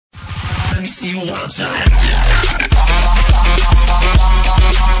Let me see you one time.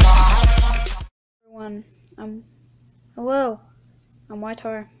 Everyone, hello, I'm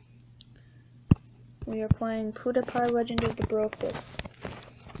Wytr. We are playing PEWDIEPIE Legend of the BROFIST.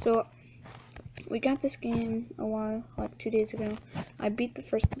 So, we got this game a while, like 2 days ago. I beat the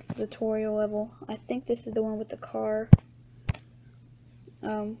first tutorial level. I think this is the one with the car.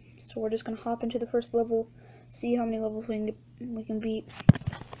 So we're just gonna hop into the first level, see how many levels we can beat.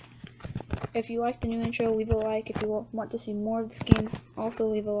 If you like the new intro, leave a like. If you want to see more of this game, also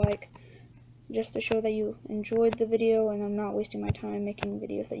leave a like, just to show that you enjoyed the video and I'm not wasting my time making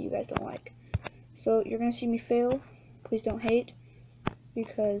videos that you guys don't like. So you're gonna see me fail. Please don't hate,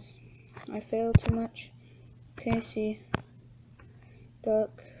 because I fail too much. Okay, see,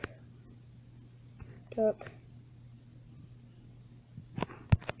 duck, duck,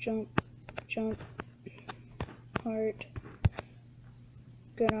 jump, jump, heart,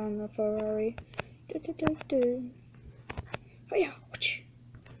 get on the Ferrari, do do do do, hiya,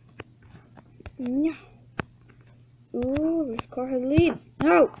 no. Ooh, this car has leaves.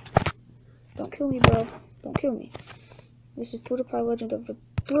 No! Don't kill me, bro. Don't kill me. This is PEWDIEPIE Legend of the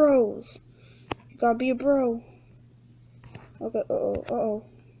Bros. You gotta be a bro. Okay, uh-oh.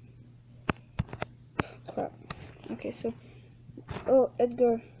 Crap. Okay, so... Oh,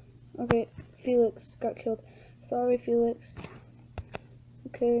 Edgar. Okay, Felix got killed. Sorry, Felix.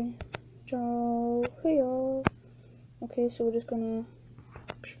 Okay. Ciao. Hey, y'all. Okay, so we're just gonna...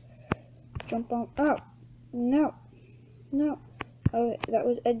 jump on... Oh! No! No! Oh, that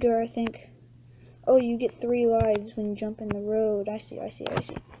was Edgar, I think. Oh, you get 3 lives when you jump in the road. I see.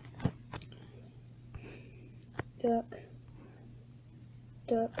 Duck.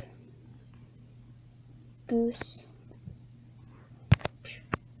 Duck. Goose.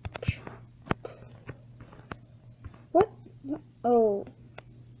 What? Oh.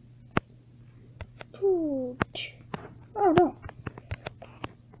 Oh, no.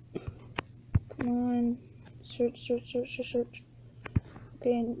 Come on. Search. Okay,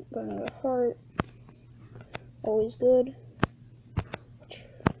 got another heart. Always good.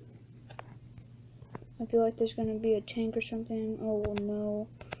 I feel like there's gonna be a tank or something. Oh no.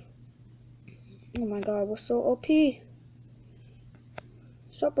 Oh my god, we're so OP.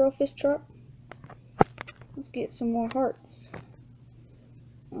 What's up, BROFIST truck? Let's get some more hearts.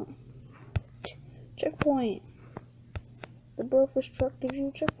 Oh. Checkpoint. The BROFIST truck gives you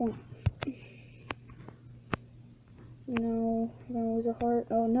a checkpoint. No, that was a heart.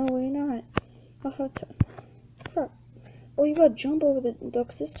 Oh no, we're not. Crap. Oh, you gotta jump over the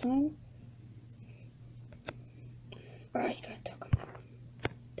ducks this time. Alright, you gotta duck them.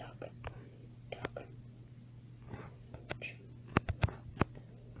 Duck.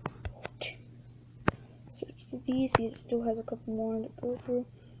 Search for these. It still has a couple more to go through.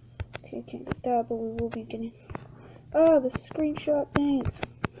 Okay, can't get that, but we will be getting... Ah, the screenshot, thanks.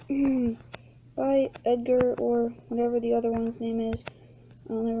 By Edgar, or whatever the other one's name is.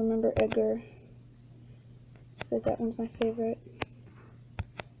 I only remember Edgar, because that one's my favorite.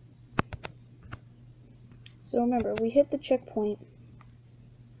 So remember, we hit the checkpoint.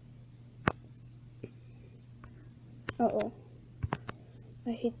 Uh-oh.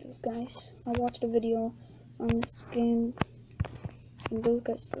 I hate those guys. I watched a video on this game, and those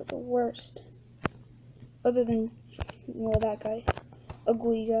guys are the worst. Other than, well, that guy.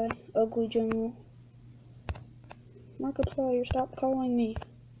 Ugly guy. Ugly general. Markiplier, stop calling me.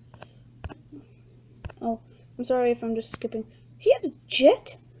 Oh, I'm sorry if I'm just skipping. He has a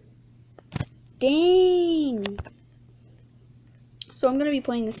jet? Dang! So I'm gonna be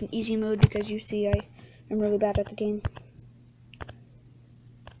playing this in easy mode because you see I am really bad at the game.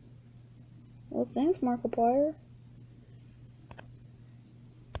 Well, thanks, Markiplier.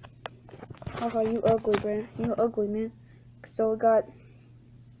 Oh, you ugly, man. You're ugly, man. So we got...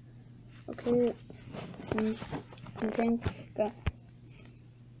 Okay. Okay. Got...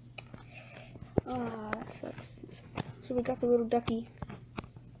 Ah, that sucks. So we got the little ducky.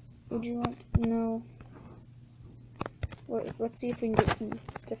 Would you want... No. Wait, let's see if we can get some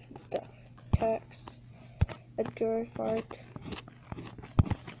different stuff. Tax. Edgar, fart.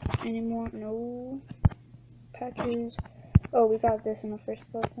 Anymore? No. Patches. Oh, we got this in the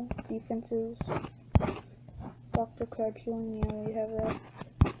first level. Defenses. Dr. Crab healing. Yeah, we have that.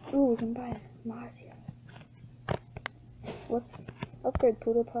 Ooh, we can buy Mazia. Let's upgrade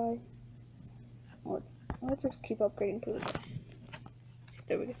PEWDIEPIE. Let's just keep upgrading PEWDIEPIE.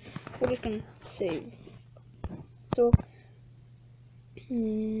 There we go. We're just gonna save. So,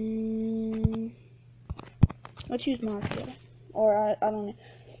 let's use Mazia. Or, I don't know.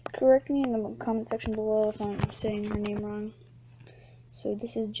 Correct me in the comment section below if I'm saying her name wrong. So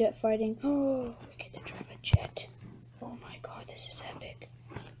this is jet fighting. Oh, we get to drive a jet. Oh my god, this is epic.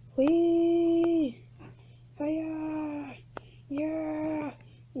 Whee! Hiya! Yeah!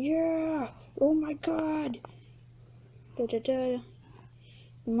 Yeah! Oh my god! Da da da.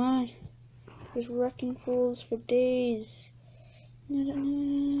 Come on. There's wrecking fools for days. Na, na,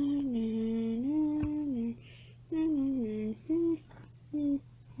 na, na, na, na.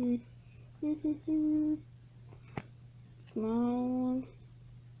 Come on.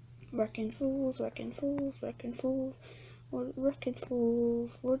 Wrecking fools, wrecking fools, wrecking fools. Wrecking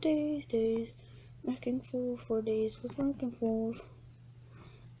fools for days, days. Wrecking fools for days with wrecking fools.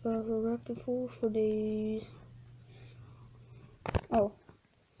 Wrecking fools for days. Oh.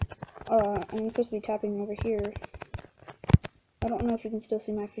 I'm supposed to be tapping over here. I don't know if you can still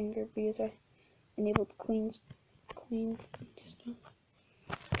see my finger because I enabled clean stuff.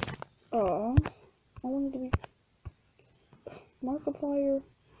 Oh, I wanted to be Markiplier.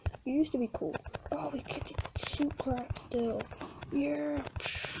 You used to be cool. Oh, we get to shoot crap still. Yeah.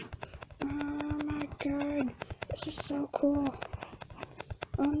 Oh my god, this is so cool.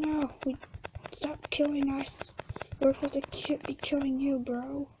 Oh no, stop killing us. We're supposed to be killing you,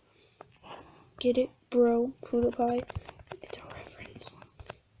 bro. Get it, bro? PEWDIEPIE. It's a reference.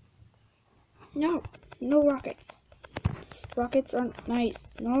 No, no rockets. Rockets aren't nice.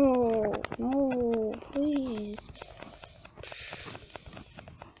 No, no, please.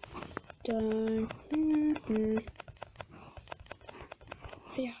 Done.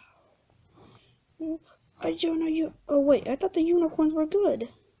 Yeah. I don't know you. Oh wait, I thought the unicorns were good.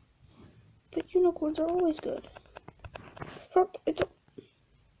 But unicorns are always good. It's a.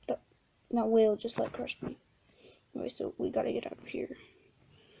 That whale just like crushed me. Anyway, so we gotta get out of here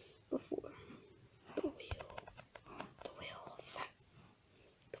before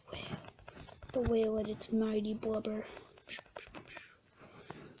the whale and its mighty blubber.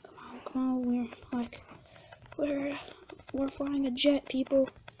 Come on, we're flying a jet, people.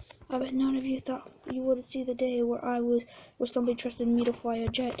 I bet none of you thought you would see the day where somebody trusted me to fly a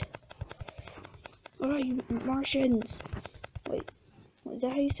jet. Oh, you Martians! Wait, is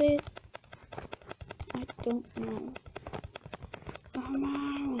that how you say it? I don't know. Come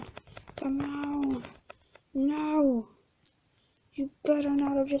on! Come on! No! You better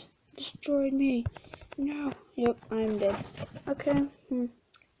not have just destroyed me. No. Yep, I'm dead. Okay.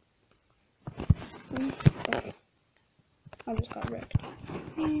 I just got wrecked.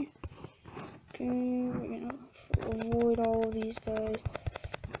 Okay, we're gonna avoid all of these guys.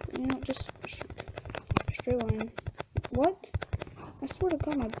 You know, just straight line. What? I swear to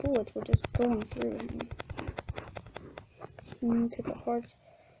God, my bullets were just going through him. Pick up hearts.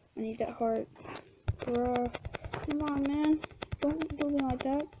 I need that heart. Bruh. Come on, man. Don't do me like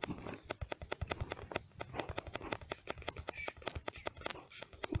that.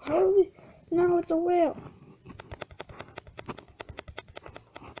 How are we? No, it's a whale.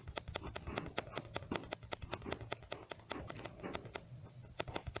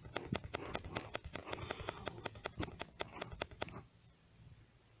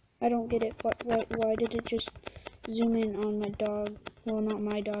 I don't get it. Why did it just zoom in on my dog? Well, not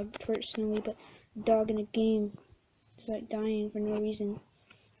my dog personally, but dog in a game. It's like dying for no reason.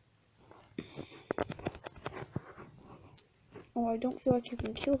 Oh, I don't feel like you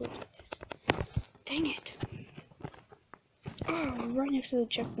can kill those guys. Dang it. Oh, right next to the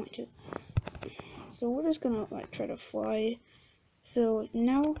checkpoint too. So we're just gonna like try to fly. So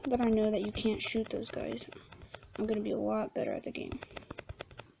now that I know that you can't shoot those guys, I'm gonna be a lot better at the game.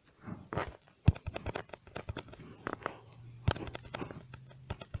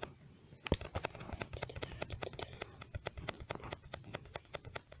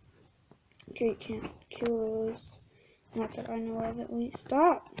 Okay, you can't kill those. Not that I know of, at least.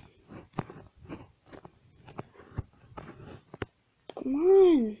 Stop! Come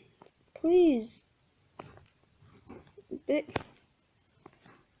on! Please!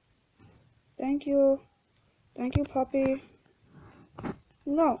 Thank you. Thank you, puppy.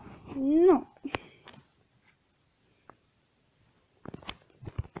 No! No!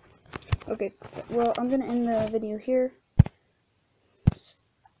 Okay, well, I'm gonna end the video here.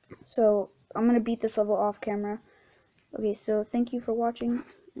 So, I'm gonna beat this level off camera. Okay, so thank you for watching,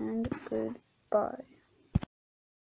 and goodbye.